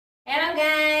Hello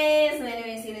guys, my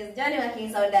name is Johnny working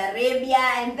in Saudi Arabia,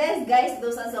 and thanks guys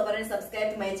those who have already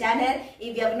subscribed to my channel.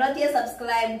 If you have not yet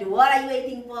subscribed, what are you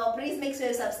waiting for? Please make sure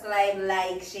you subscribe,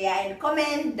 like, share and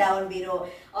comment down below.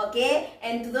 Okay,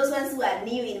 and to those ones who are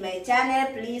new in my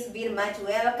channel, please be much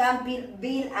welcome.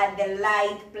 Be at the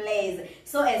light place.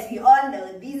 So as we all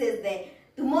know, this is the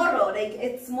tomorrow, like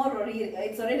it's tomorrow,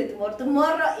 it's already tomorrow.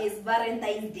 Tomorrow is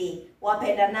Valentine's Day.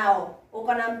 Wapenda nao,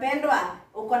 uko na mpendwa,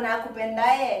 uko na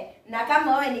kupendaye, na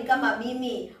kama wewe ni kama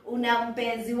mimi, una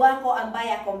mpenzi wako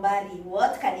ambaye ako mbali.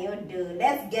 What can you do?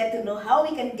 Let's get to know how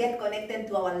we can get connected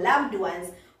to our loved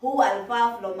ones who are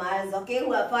far from us, okay?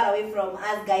 Who are far away from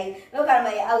us, guys. Look at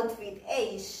my outfit.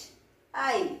 Eish.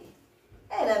 Ai.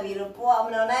 Na virupoa,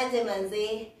 mnaonaje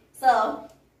manzi? So,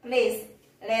 please,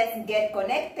 let's get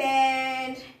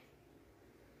connected.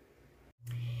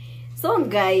 So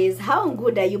guys, how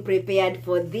good are you prepared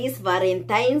for this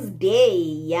Valentine's Day?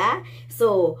 Yeah.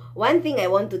 So one thing I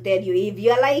want to tell you, if you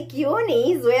are like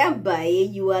Eunice, whereby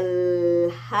you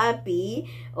are happy,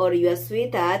 or your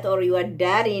sweetheart, or your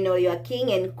darling, or your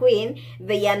king and queen,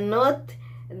 they are not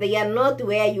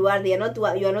where you are.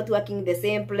 You are not working the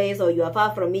same place, or you are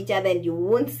far from each other, and you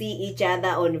won't see each other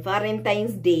on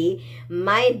Valentine's Day.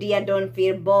 My dear, don't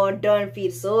feel bored, don't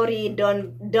feel sorry,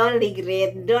 don't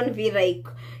regret, don't feel like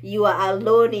you are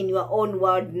alone in your own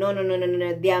world. No.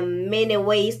 There are many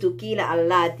ways to kill a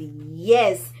lot.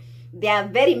 Yes, there are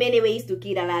very many ways to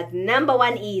kill a lot. Number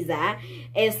one is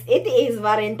as it is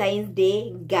Valentine's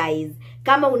Day, guys,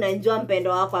 kama unajua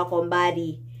mpendo wako ako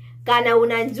mbali, kana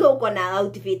unajua uko na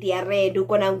outfit ya red,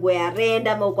 uko na nguo ya red,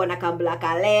 ama uko na kambla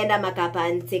kalenda,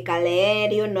 makapanti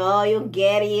kalenda, you know, you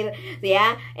get it,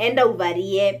 yeah, enda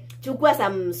uvarie, chukua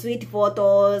some sweet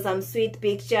photos, some sweet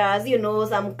pictures, you know,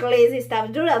 some crazy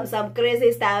stuff, do some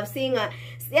crazy stuff, sing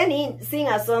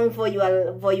a song for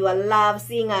your love,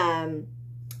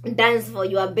 dance for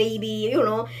your baby, you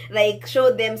know, like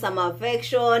show them some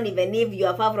affection, even if you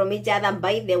are far from each other.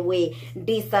 By the way,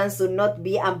 distance should not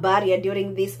be a barrier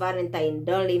during this Valentine.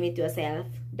 Don't limit yourself.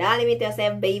 Don't limit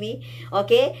yourself, baby.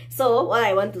 Okay, so what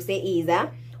I want to say is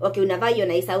okay, unavaa your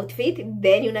nice outfit,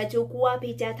 then unachukua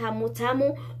picha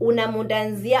tamu,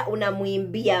 unamudanzia,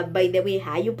 unamuimbia. By the way,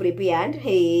 are you prepared?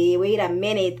 Hey, wait a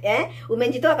minute,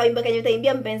 umejitoa kawimba kenye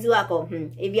utaimbia mpenzi wako?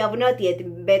 If you have not yet,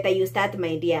 better you start,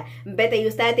 my dear. Better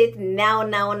you start it now,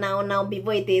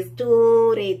 before it is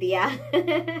too late, yeah?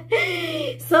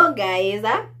 So guys,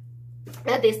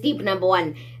 that is tip number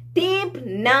 1. Tip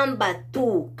number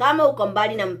 2, kama uko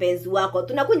mbali na mpenzi wako,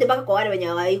 tunakuja mpaka kwa wale wenye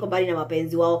wako mbali na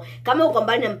mapenzi wao. Kama uko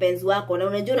mbali na mpenzi wako na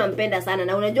unajua unampenda sana,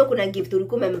 na unajua kuna gift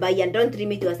ulikuwa umembaia, don't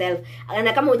limit yourself.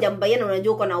 Na kama hujambaia na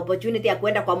unajua uko na opportunity ya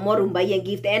kwenda kwa mall umbaie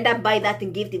gift, enda buy that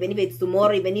gift, even if it's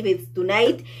tomorrow, even if it's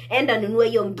tonight. Enda nunua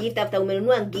hiyo gift. After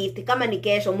umenunua gift, kama ni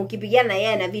kesho, mkipigiana na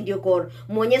yeye na video call,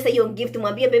 muonyeshe hiyo gift,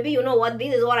 mwambie baby, you know what,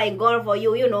 this is what I got for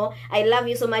you, you know, I love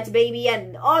you so much baby,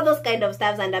 and all those kind of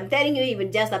stuff. And I'm telling you,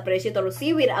 even just appreciate, or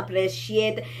she will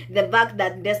appreciate the fact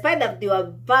that despite that you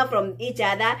are far from each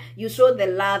other, you show the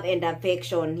love and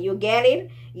affection. You get it?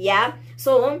 Yeah.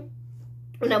 So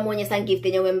unamuonyesha gift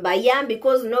yenye umembaia,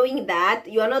 because knowing that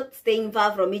you are not staying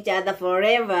far from each other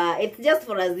forever, it's just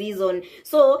for a season.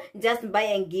 So just buy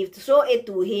a gift, show it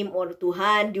to him or to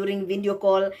her during video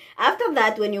call. After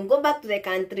that, when you go back to the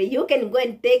country, you can go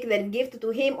and take the gift to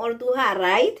him or to her,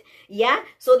 right? Yeah,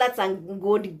 so that's a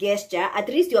good gesture. At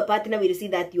least your partner will see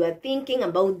that you are thinking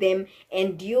about them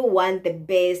and you want the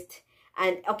best.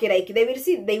 And okay, like they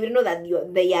will know that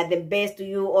they are the best to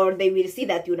you, or they will see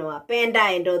that you know a panda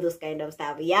and all those kind of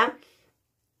stuff. Yeah.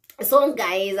 So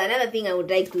guys, another thing I would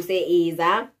like to say is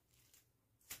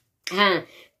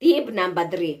tip number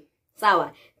 3.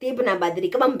 Sawa, tip number 3,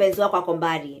 kama mpenzi wako ako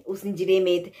mbali,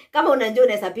 usinjilimit. Kama unajua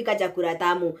unaweza pika chakula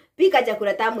tamu, pika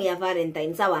chakula tamu ya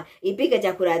Valentine, sawa? Ipike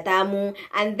chakula tamu,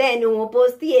 and then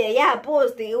upostie,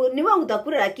 post. Ni wewe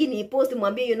utakula, lakini post,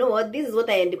 mwambie, you know what, this is what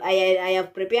I have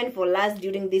prepared for last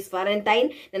during this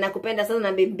Valentine, na nakupenda sana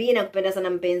na baby, nakupenda sana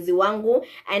mpenzi wangu,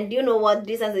 and you know what,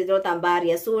 this is not a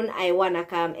barrier. Soon I wanna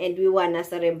come and we wanna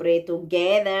celebrate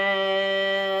together.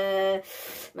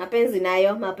 Mapenzi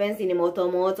nayo, mapenzi ni moto,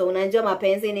 unajua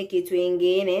mapenzi ni kitu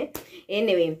ingine.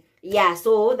 Anyway, yeah,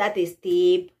 so that is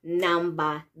tip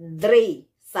number 3.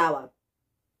 Sawa.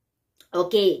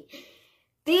 Okay.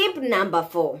 Tip number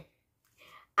 4.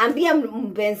 Ambia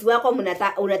mpenzi wako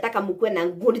unataka mkue na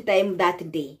good time that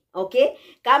day. Okay?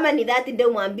 Kama ni that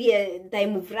ndio mwambie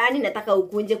time fulani nataka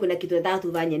ukunje kuna kitu nataka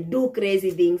tufanye. Do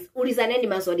crazy things. Ulizaneni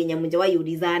maswali nyamjawahi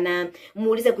ulizana.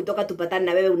 Muulize kutoka tupatane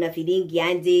na wewe una feeling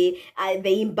anje,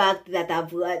 the impact that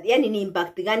yani ni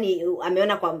impact gani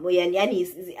ameona kwa yani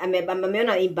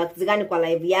ameona impact gani kwa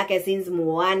life yake since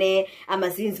muone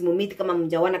ama since mu meet kama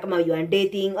mjawana kama you are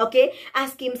dating. Okay?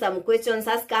 Ask him some questions,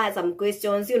 ask her some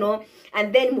questions, you know,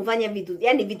 and then mufanye vitu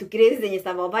yani vitu crazy zenye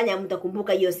sitafanya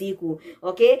mtakumbuka hiyo siku.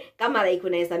 Okay? Kama like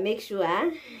unaweza make sure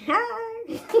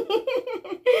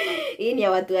hii ni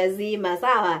ya watu wazima,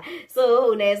 sawa? So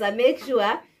unaweza make sure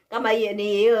kama hiyo ni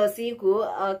hiyo siku,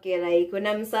 okay, like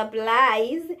kuna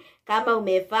msurprise kama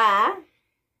umefaa.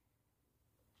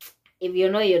 If you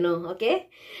know, you know, okay?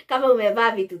 Kama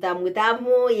umevaa vitu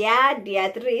tamu, yeah,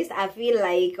 at least I feel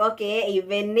like, okay,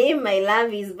 even if my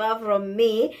love is far from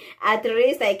me, at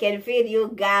least I can feel you,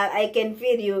 girl, I can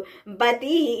feel you. But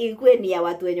hii ikuwe ni ya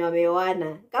watu wenye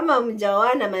wameoana. Kama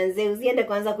mjaoana manze, usiende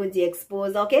kwanza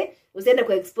kujiexpose, okay? Usiende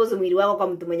kuexpose mwili wako kwa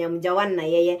mtu mwenye mjaoana na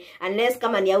yeye. Unless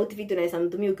kama ni outfit unaweza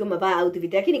mtumia ukiwa umevaa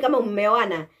outfit. Lakini kama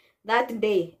mmeoana, that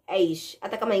day, aish,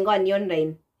 hata kama ingawa ni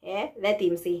online, let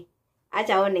him see.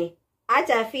 Acha one.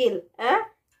 Acha feel,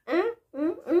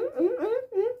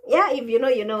 yeah, if you know,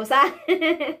 you know, sir.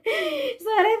 So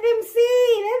let them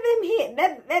see,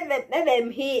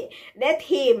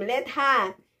 let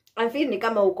her. I feel ni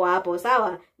kama uko hapo,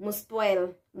 sawa?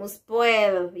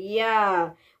 Muspoil,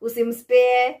 yeah.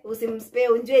 Usimspare,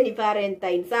 unjue ni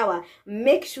Valentine, sawa?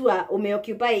 Make sure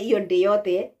umeoccupy hiyo day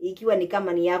yote, ikiwa ni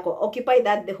kama ni yako. Occupy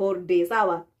that the whole day,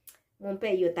 sawa?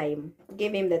 Mumpe hiyo time.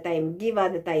 Give him the time, give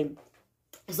her the time.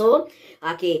 So,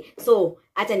 okay, so,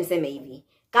 acha niseme hivi.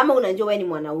 Kama unajua wewe ni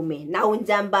mwanaume na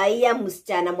unjambaia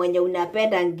msichana mwenye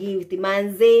unapenda gift,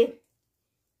 manze,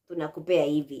 tunakupea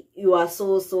hivi. You are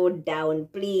so down.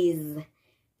 Please,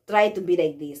 try to be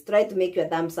like this. Try to make your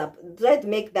thumbs up. Try to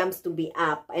make thumbs to be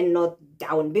up and not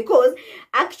down. Because,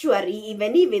 actually,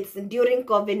 even if it's during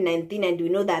COVID-19 and we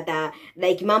know that,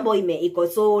 like, mambo iko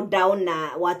so down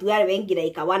na watu wale wengi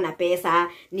like hawana pesa,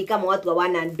 ni kama watu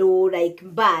hawana do, like,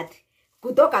 but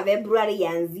kutoka February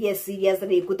yanzie,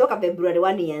 seriously, kutoka February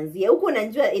 1 yanzie. Huko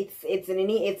unajua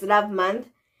it's love month.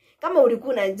 Kama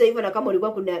ulikuwa unajua hivyo na kama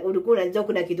ulikuwa unajua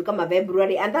kuna kitu kama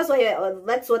February, and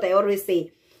that's what I always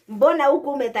say. Mbona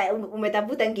huko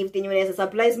umetafuta gift yenye unaweza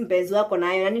surprise mpenzi wako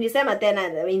nayo? Na nilisema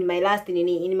tena in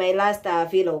my last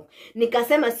fellow.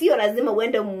 Nikasema sio lazima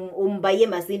uende umbaie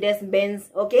Mercedes Benz,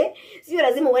 okay? Sio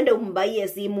lazima uende umbaie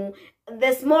simu.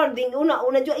 The small thing,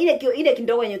 unajua ile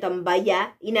kidogo yenye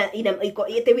utambaia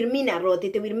it will mean a lot,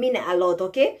 it will mean a lot,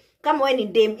 okay? Kama wewe ni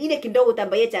dem, ile kidogo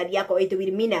utambaia chari yako, it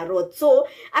will mean a lot. So,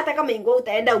 hata kama ingo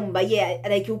utaenda umbaia,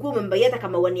 like uko umbaia hata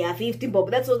kama wani ya 50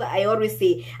 bob, that's what I always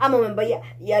say. Ama umbaia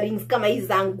earrings kama hizi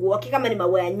zangu, okay, kama ni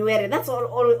mawe ya nywele, that's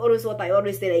always what I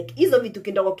always say, like hizo vitu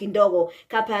kidogo,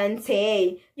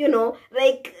 kapante, you know,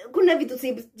 like kuna vitu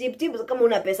chip kama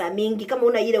una pesa mingi, kama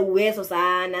una ile uwezo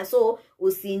sana. So,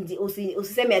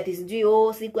 usiseme ati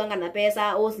sijui sikuanga na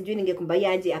pesa, sijui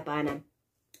ningekumbaia aje, hapana.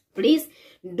 Please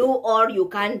do all you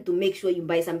can to make sure you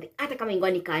buy something. Hata kama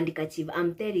ingwa nikaandika chief,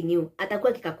 I'm telling you,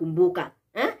 atakuwa kikakumbuka.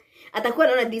 Atakuwa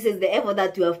naona this is the effort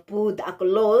that you have put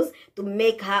across to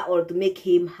make her or to make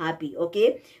him happy,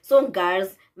 okay? So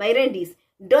girls, my ladies,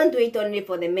 don't wait only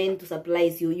for the men to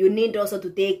surprise you. You need also to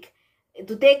take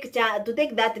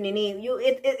that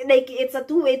like it's a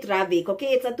two-way traffic,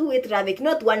 okay? It's a two-way traffic,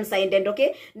 not one-sided,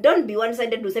 okay? Don't be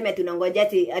one-sided useme ati unangoja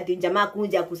ati jamaa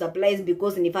kuja kusurprise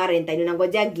because ni Valentine,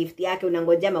 unangoja gift yake,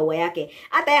 unangoja maua yake.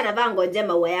 Hata yeye anavaa ngoja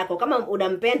maua yako. Kama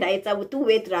unampenda, it's a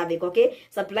two-way traffic, okay?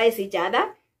 Surprise each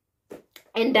other.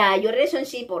 And your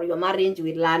relationship or your marriage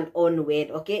will run on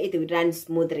well, okay? It will run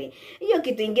smoothly. Hiyo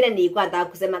kitu ingine nilikuwa nataka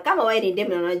kusema, kama wewe ni dem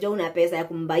na unajua una pesa ya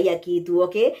kumbaia kitu,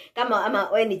 okay? Kama ama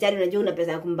wewe ni chali unajua una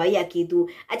pesa ya kumbaia kitu,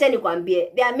 acha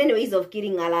nikwambie, there are many ways of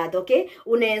killing a lot, okay?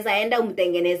 Unaweza enda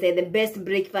umtengeneze the best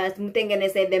breakfast,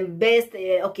 umtengeneze the best,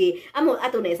 okay? Ama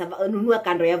hata unaweza nunua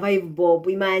kando ya 5 bob,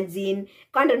 imagine.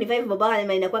 Kando ni 5 bob,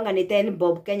 ama inakuanga ni 10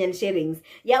 bob Kenyan shillings.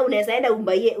 Ya unaweza enda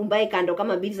umbaie kando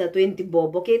kama bili za 20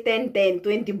 bob, okay?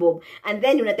 20 bob, and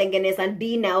then unatengeneza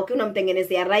dinner, okay?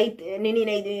 Unamtengenezea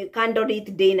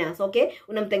candlelit dinners, okay?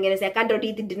 Unamtengenezea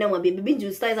candlelit dinner, mwambie baby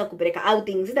njoo sitaweza kupeleka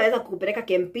outing, sitaweza kupeleka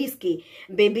Kempiski,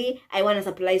 baby I want to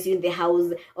surprise you in the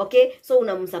house, okay? So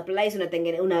unamsurprise,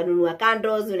 unanunua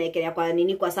candles, unaekelea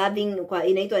kwa serving, kwa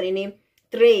inaitwa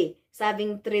tray,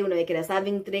 serving tray, unawekelea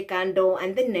serving tray candle,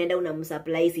 and then unaenda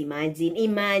unamsurprise.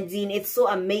 Imagine, it's so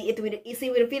amazing. It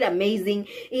will feel amazing.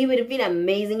 He will feel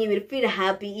amazing. He will feel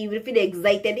happy. He will feel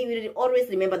excited. He will always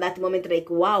remember that moment, like,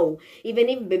 wow, even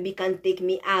if baby can't take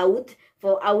me out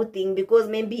for outing because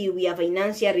maybe we are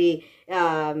financially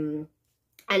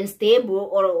unstable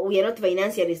or we are not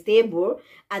financially stable,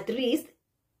 at least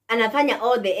anafanya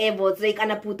all the efforts,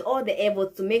 like put all the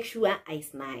efforts to make sure I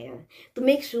smile, to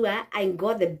make sure I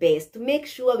got the best, to make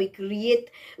sure we create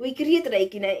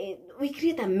like we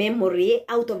create a memory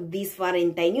out of this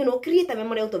Valentine, you know, create a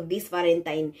memory out of this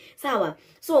Valentine. Sawa?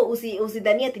 So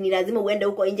usidhania ati ni lazima uende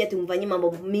huko nje tumfanyie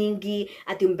mambo mingi,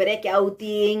 ati umpeleke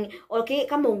outing. Okay,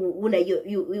 kama una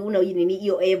nini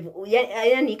hiyo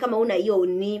yani kama una hiyo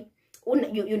ni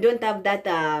you don't have that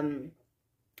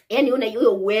yani una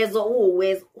hiyo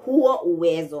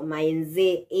uwezo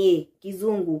maenze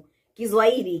kizungu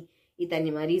Kiswahili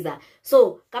itanimaliza.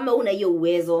 So kama una hiyo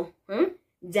uwezo,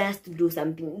 just do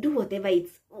something, do whatever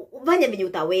it's fanya venye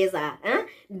utaweza,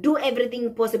 do everything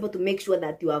possible to make sure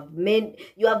that you have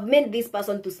made this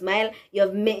person to smile, you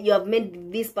have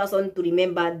made this person to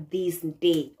remember this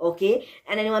day. Okay?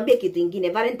 Na niwaambie kitu kingine,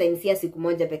 Valentine si siku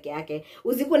moja peke yake.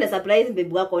 Usikuwe na surprise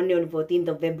baby wako on 14th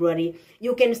of February.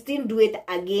 You can still do it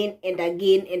again and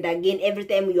again and again. Every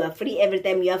time you are free, every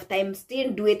time you have time,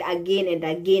 still do it again and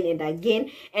again and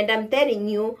again. And I'm telling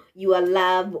you, your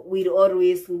love will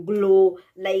always glow,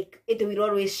 like it will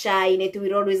always shine, it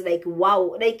will always like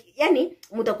wow, like yani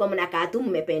mtakuwa mnakaa tu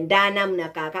mmependana,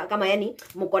 mnakaa kama yani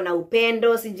mko na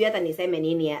upendo, sijui hata niseme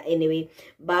nini anyway.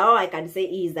 But all I can say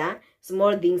is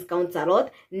small things counts a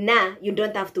lot. Nah, you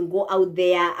don't have to go out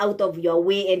there out of your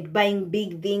way and buying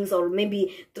big things or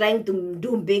maybe trying to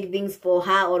do big things for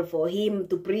her or for him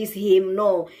to please him.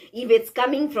 No, if it's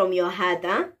coming from your heart,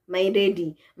 my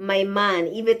lady, my man,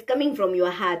 if it's coming from your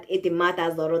heart, it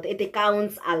matters a lot. It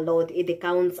counts a lot. It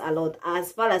counts a lot.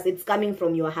 As far as it's coming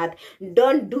from your heart,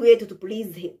 don't do it to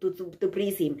please to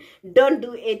please him. Don't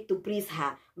do it to please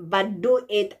her, but do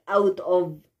it out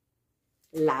of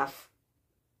love.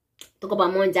 Tuko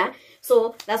pamoja.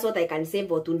 So that's what I can say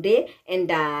for today. And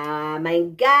my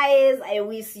guys, I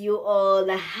wish you all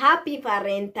a happy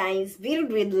Valentine's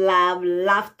filled with love,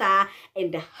 laughter,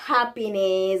 and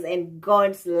happiness and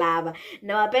God's love.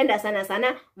 Nawapenda sana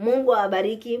sana. Mungu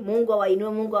awabariki, Mungu awainue,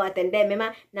 Mungu awatendee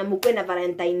mema, na mkuwe na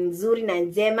Valentine nzuri na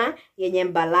njema yenye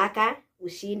baraka,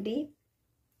 ushindi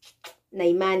na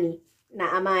imani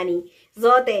na amani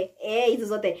zote hizo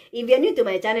zote. If you're new to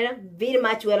my channel, very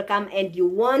much welcome. And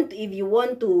if you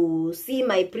want to see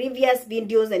my previous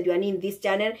videos and you are new in this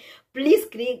channel, please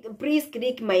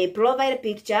click my profile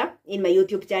picture in my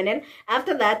YouTube channel.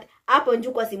 After that, hapo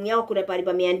juu kwa simu yako kuna pale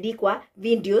pameandikwa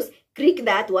videos, click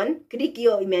that one, click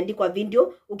hiyo imeandikwa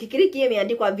video. Ukiklik hiyo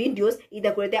imeandikwa videos,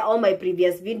 itakuletea all my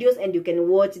previous videos and you can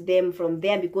watch them from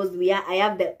there because I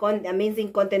have the amazing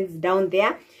contents down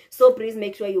there. So please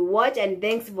make sure you watch, and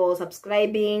thanks for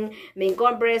subscribing. May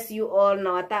God bless you all.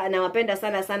 Nawapenda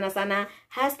sana sana sana.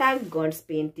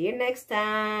 #Godspeed. Till next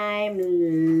time.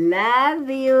 Love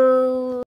you.